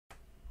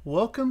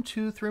Welcome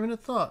to 3 Minute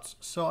Thoughts.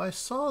 So I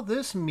saw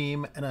this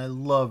meme and I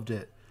loved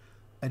it.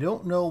 I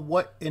don't know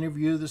what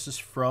interview this is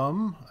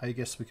from. I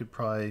guess we could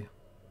probably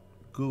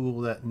Google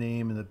that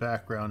name in the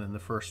background in the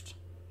first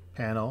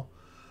panel.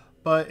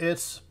 But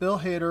it's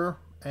Bill Hader,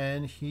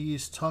 and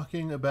he's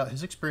talking about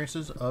his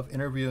experiences of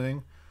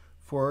interviewing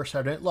for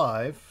Saturday Night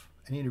Live.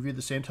 And he interviewed at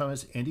the same time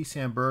as Andy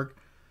Samberg,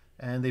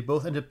 and they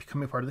both ended up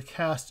becoming part of the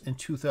cast in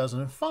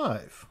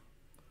 2005.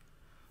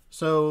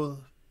 So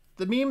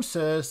the meme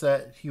says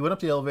that he went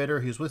up the elevator,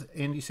 he was with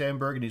Andy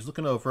Samberg, and he's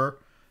looking over,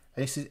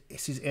 and he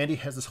sees Andy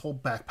has this whole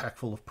backpack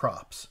full of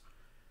props.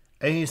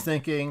 And he's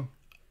thinking,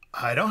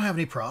 I don't have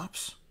any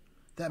props.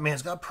 That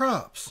man's got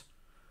props.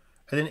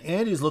 And then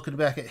Andy's looking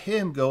back at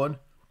him going,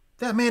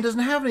 that man doesn't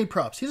have any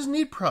props. He doesn't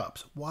need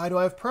props. Why do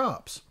I have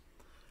props?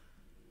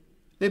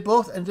 They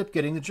both ended up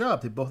getting the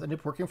job. They both ended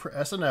up working for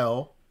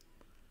SNL.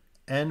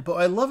 And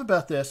what I love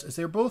about this is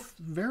they're both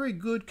very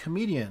good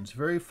comedians,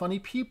 very funny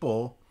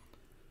people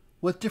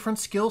with different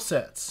skill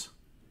sets.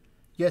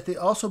 Yet they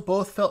also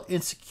both felt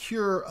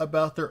insecure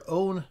about their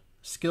own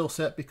skill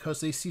set because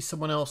they see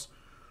someone else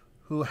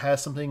who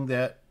has something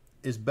that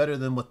is better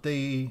than what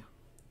they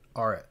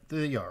are.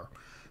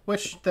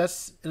 Which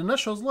that's, in a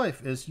nutshell, is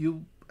life. Is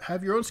you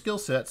have your own skill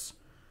sets,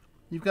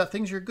 you've got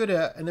things you're good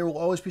at, and there will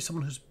always be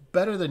someone who's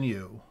better than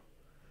you.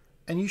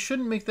 And you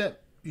shouldn't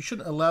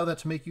allow that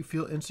to make you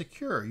feel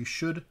insecure. You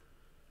should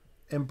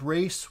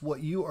embrace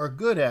what you are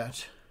good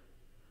at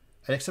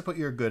and accept what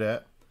you're good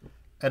at,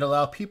 and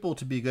allow people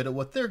to be good at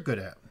what they're good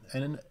at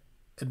and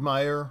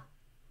admire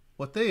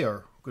what they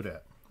are good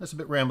at. That's a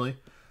bit rambly,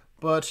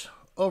 but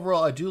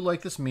overall I do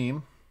like this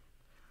meme.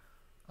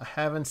 I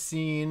haven't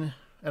seen,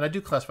 and I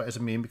do classify it as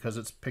a meme because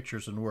it's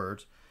pictures and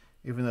words,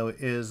 even though it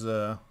is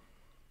an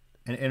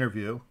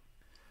interview.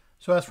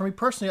 So as for me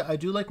personally, I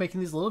do like making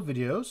these little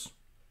videos,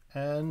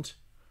 and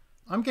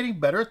I'm getting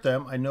better at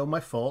them. I know my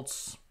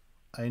faults.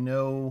 I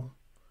know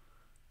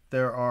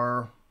there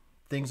are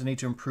things I need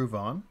to improve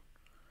on.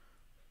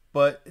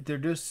 But there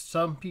does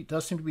seem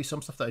to be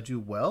some stuff that I do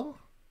well,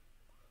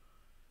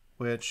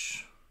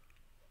 which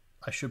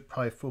I should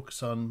probably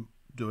focus on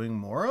doing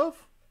more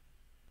of.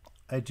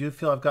 I do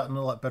feel I've gotten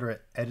a lot better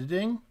at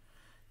editing,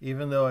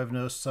 even though I've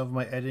noticed some of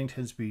my editing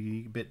tends to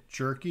be a bit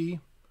jerky.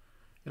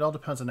 It all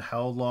depends on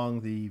how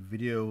long the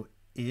video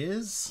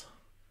is,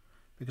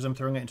 because I'm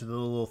throwing it into the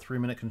little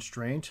 3-minute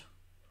constraint,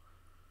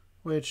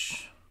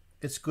 which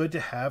it's good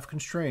to have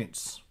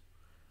constraints.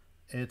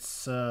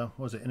 It's,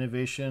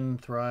 innovation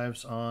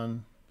thrives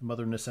on the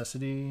mother of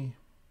necessity.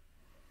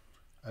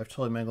 I've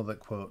totally mangled that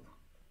quote.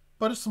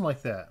 But it's something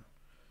like that.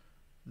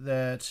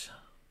 That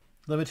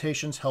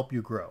limitations help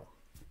you grow.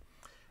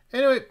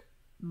 Anyway,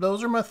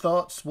 those are my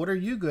thoughts. What are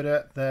you good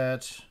at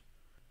that,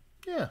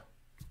 let me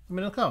know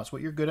in the comments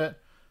what you're good at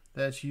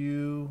that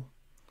you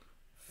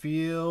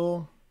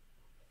feel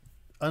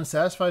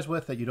unsatisfied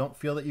with, that you don't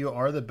feel that you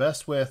are the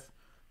best with,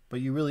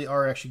 but you really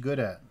are actually good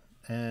at.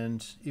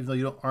 And even though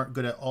you aren't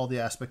good at all the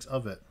aspects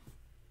of it.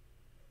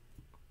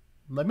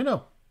 Let me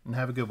know and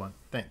have a good one.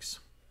 Thanks.